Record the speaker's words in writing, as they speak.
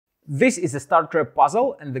This is a Star Trek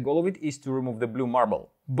puzzle, and the goal of it is to remove the blue marble.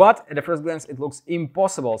 But at the first glance, it looks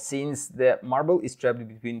impossible since the marble is trapped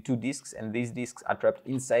between two discs, and these discs are trapped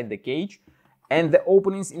inside the cage, and the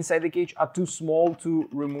openings inside the cage are too small to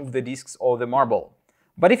remove the discs or the marble.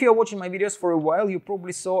 But if you're watching my videos for a while, you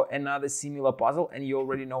probably saw another similar puzzle and you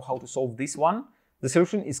already know how to solve this one. The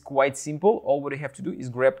solution is quite simple. All what you have to do is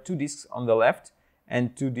grab two discs on the left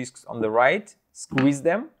and two discs on the right, squeeze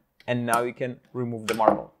them, and now you can remove the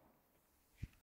marble.